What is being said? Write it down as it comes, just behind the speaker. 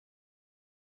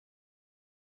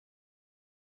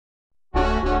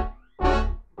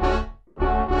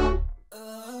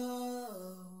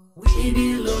We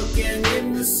be looking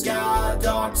in the sky,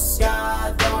 dark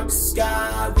sky, dark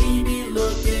sky. We be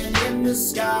looking in the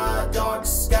sky, dark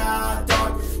sky,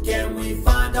 dark. Can we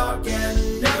find dark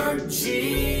energy?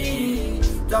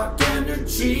 Dark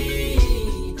energy,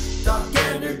 dark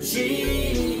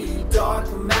energy,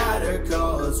 dark matter.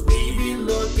 Cause we be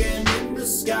looking in the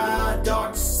sky,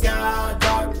 dark sky,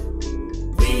 dark.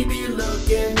 We be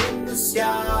looking in the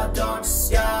sky, dark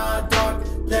sky, dark.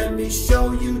 Let me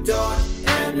show you dark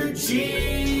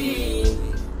energy.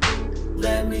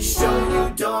 Let me show you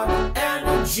dark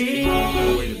energy.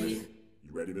 You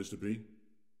ready, Mr. P?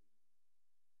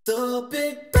 The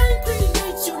Big Bang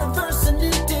creates universe and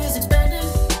it is expanding.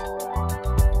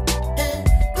 And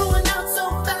going out so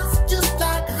fast, just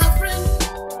like a hot spring.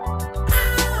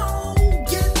 Ow,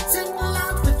 getting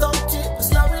loud without it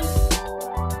slowing.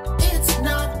 It's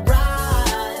not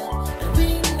right, and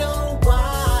we know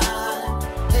why.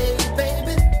 Hey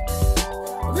baby,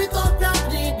 we thought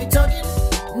gravity'd be tugging.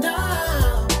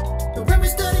 Now, but when we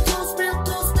study close, real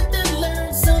close, we then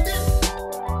learn something.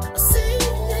 See,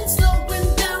 it's slowing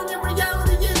down, in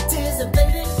reality it is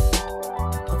inflating.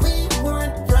 We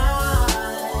weren't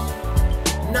right,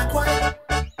 not quite.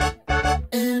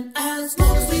 And as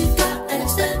long as we've got an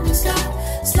extending sky,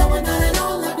 slowing down at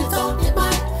all like we thought it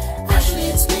might. Actually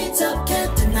it speeds up,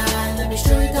 can't deny. Let me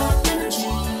show you dark energy.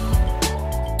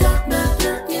 Dark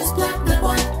matter is black, not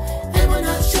white, and we're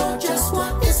not sure just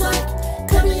what it's like.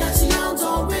 Could be axions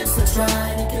or waves, let's try.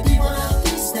 It could be one of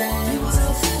these things.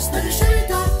 Let me show you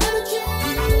dark energy.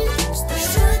 Let me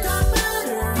show you dark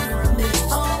matter. It's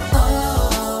all up.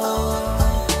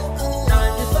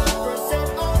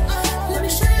 95% all up. Let me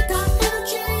show you dark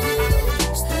energy.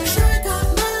 Let me show you dark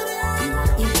matter.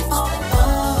 It's all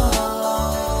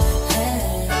up. Hey.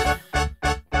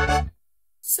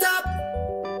 Stop.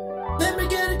 Let me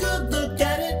get a good look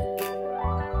at it.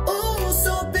 Oh,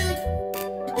 so big.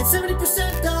 It's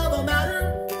 70% of all matter.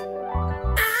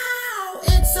 Ow!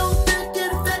 It's so thick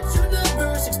it affects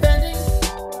universe expanding.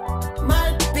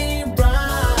 Might be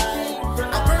right.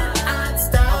 Albert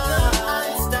Einstein.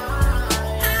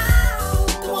 Ow!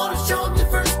 The water showed me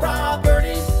first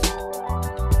property.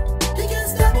 He can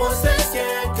stop more space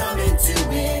can come into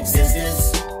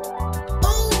existence.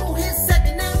 Oh, his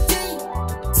second empty.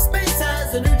 Space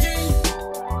has energy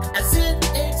as it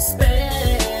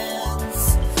expands.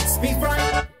 Speed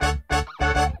right.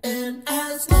 And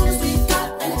as long as we've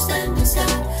got an extending sky,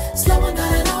 slowing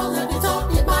down at all like we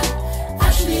thought it might.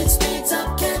 Actually it speeds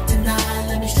up, can't deny.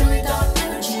 Let me show you dark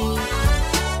energy.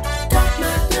 Dark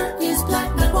matter is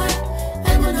black, not white,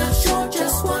 and we're not sure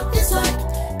just what it's like.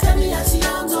 Could be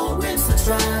axions or waves, let's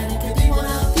try. It could be one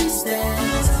of these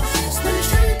things. Let me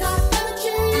show you dark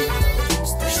energy.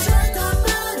 Let me show you dark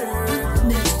matter.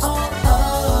 It's all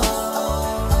up.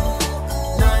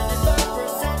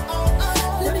 95% all up.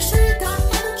 Let me show you dark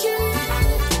energy.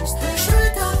 Let me show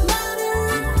you dark matter.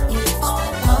 It's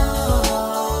all up.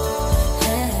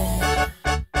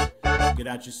 Hey. Get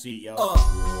out your seat, yo.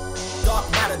 Dark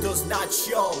matter does not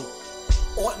show.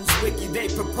 Orton's wiki they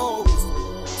proposed.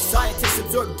 Scientists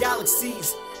observe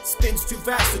galaxies. Spins too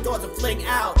fast, the doors are fling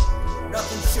out.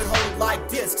 Nothing should hold like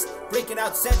discs. Breaking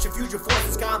out centrifugal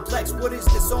forces complex. What is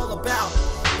this all about?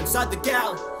 Inside the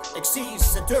galaxies,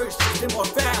 Saturn shoots in more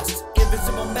fast.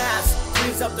 Invisible mass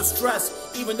cleans up the stress,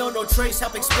 even though no trace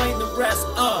help explain the rest.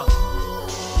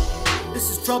 This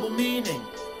is trouble meaning.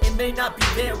 It may not be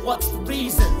there, what's the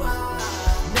reason?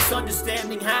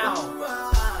 Misunderstanding how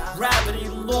gravity,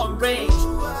 long range,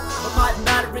 but might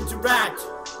matter interact.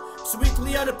 So we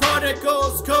clear the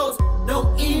particles, cause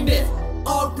no emit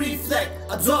or reflect,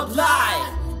 absorb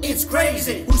light. It's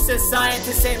crazy. Who says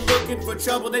scientists ain't looking for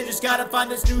trouble? They just gotta find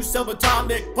this new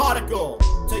subatomic particle.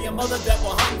 Tell your mother that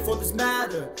we're hunting for this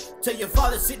matter. Tell your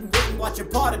father sitting waiting watching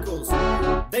particles.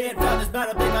 They ain't found this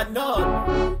matter, they got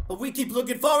none, but we keep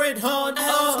looking for it, hun.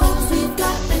 As long as we've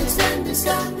got an extended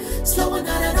sky, slowing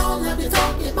down at all like we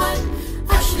thought it might.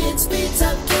 Actually it speeds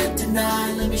up, can't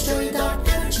deny. Let me show you dark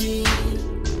energy.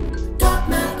 Dark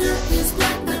matter is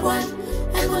black, not white,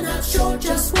 and we're not sure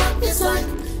just what it's like.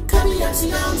 Could be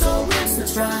axions or waves,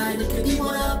 that's right. It could be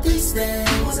one of these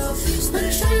things. Let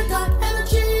me show you dark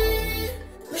energy.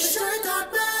 Let me show you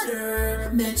dark matter.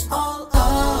 Mix all up.